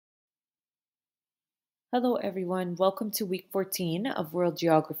Hello everyone, welcome to week 14 of World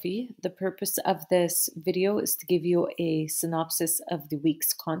Geography. The purpose of this video is to give you a synopsis of the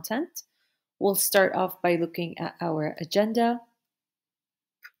week's content. We'll start off by looking at our agenda.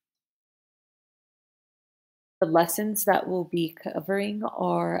 The lessons that we'll be covering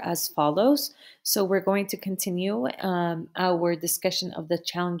are as follows. So we're going to continue our discussion of the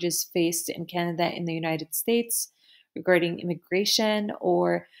challenges faced in Canada and the United States regarding immigration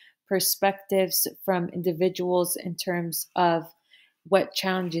or perspectives from individuals in terms of what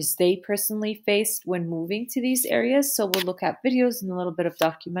challenges they personally faced when moving to these areas. So we'll look at videos and a little bit of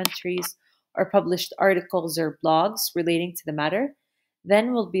documentaries or published articles or blogs relating to the matter.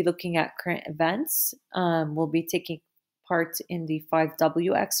 Then we'll be looking at current events. We'll be taking part in the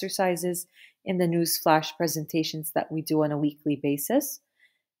 5W exercises in the news flash presentations that we do on a weekly basis.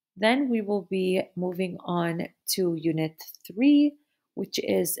 Then we will be moving on to Unit 3, which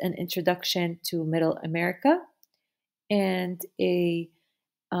is an introduction to Middle America and a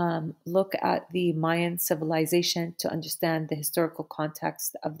look at the Mayan civilization to understand the historical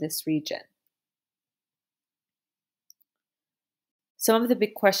context of this region. Some of the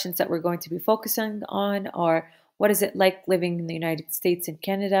big questions that we're going to be focusing on are: what is it like living in the United States and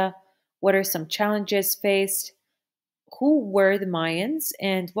Canada? What are some challenges faced? Who were the Mayans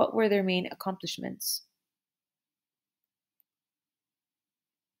and what were their main accomplishments?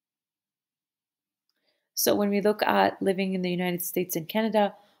 So when we look at living in the United States and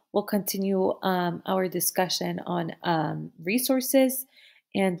Canada, we'll continue our discussion on resources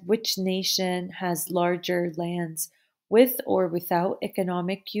and which nation has larger lands with or without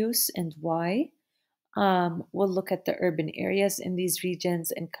economic use and why. We'll look at the urban areas in these regions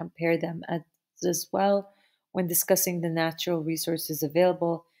and compare them as well when discussing the natural resources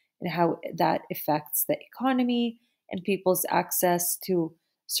available and how that affects the economy and people's access to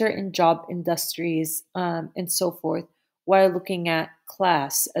certain job industries and so forth, while looking at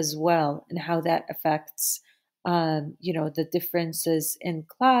class as well and how that affects, the differences in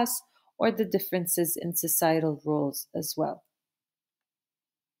class or the differences in societal roles as well.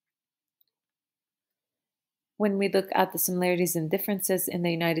 When we look at the similarities and differences in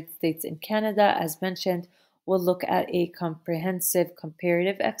the United States and Canada, as mentioned, we'll look at a comprehensive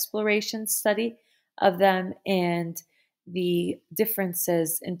comparative exploration study of them and the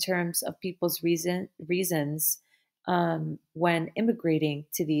differences in terms of people's reasons when immigrating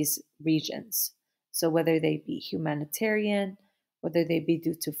to these regions. So, whether they be humanitarian, whether they be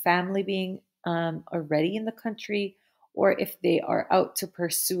due to family being already in the country, or if they are out to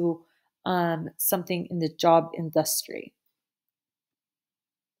pursue something in the job industry.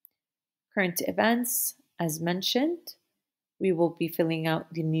 Current events, as mentioned, we will be filling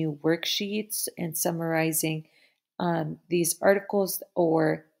out the new worksheets and summarizing these articles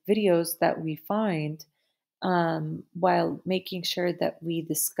or videos that we find while making sure that we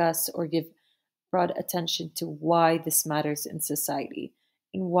discuss or give broad attention to why this matters in society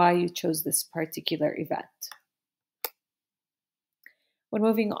and why you chose this particular event. When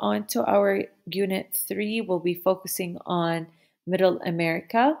moving on to our Unit 3, we'll be focusing on Middle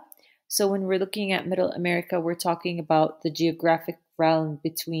America. So when we're looking at Middle America, we're talking about the geographic realm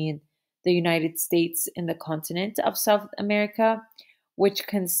between the United States and the continent of South America, which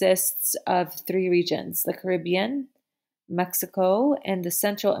consists of three regions: the Caribbean, Mexico, and the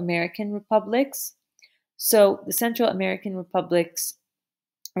Central American republics. So the Central American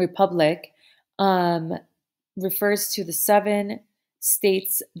republic um, refers to the 7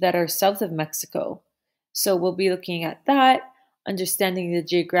 states that are south of Mexico. So we'll be looking at that, understanding the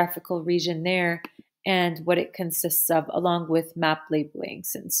geographical region there and what it consists of, along with map labeling,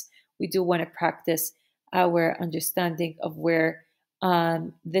 since we do want to practice our understanding of where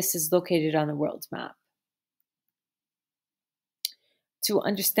this is located on the world map. To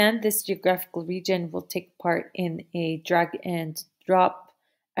understand this geographical region, we'll take part in a drag and drop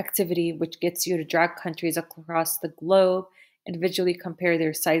activity, which gets you to drag countries across the globe and visually compare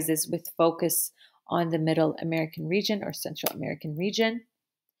their sizes with focus on the Middle American region or Central American region.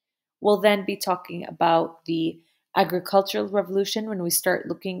 We'll then be talking about the agricultural revolution when we start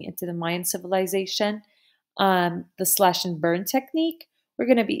looking into the Mayan civilization, the slash and burn technique. We're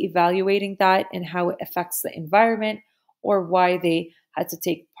going to be evaluating that and how it affects the environment or why they had to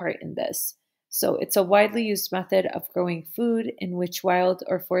take part in this. So it's a widely used method of growing food in which wild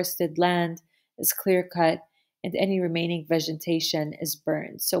or forested land is clear cut and any remaining vegetation is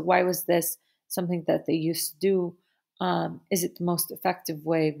burned. So why was this something that they used to do? Is it the most effective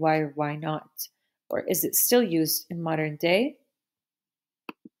way? Why or why not? Or is it still used in modern day?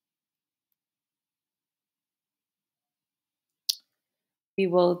 We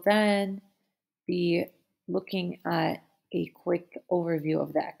will then be looking at a quick overview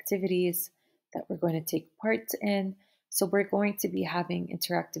of the activities that we're going to take part in. So, we're going to be having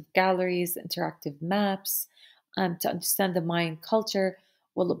interactive galleries, interactive maps. To understand the Mayan culture,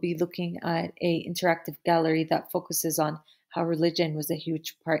 we'll be looking at a interactive gallery that focuses on how religion was a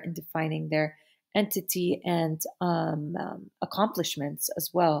huge part in defining their entity and accomplishments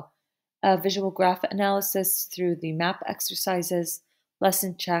as well. Visual graph analysis through the map exercises,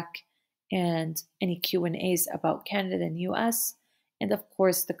 lesson check, and any Q&As about Canada and US, and of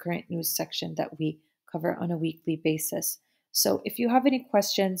course the current news section that we cover on a weekly basis. So if you have any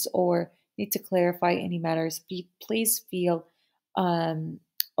questions or need to clarify any matters, please feel um,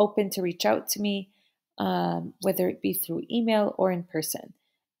 open to reach out to me, whether it be through email or in person.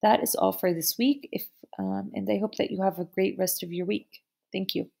 That is all for this week. And I hope that you have a great rest of your week.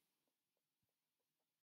 Thank you.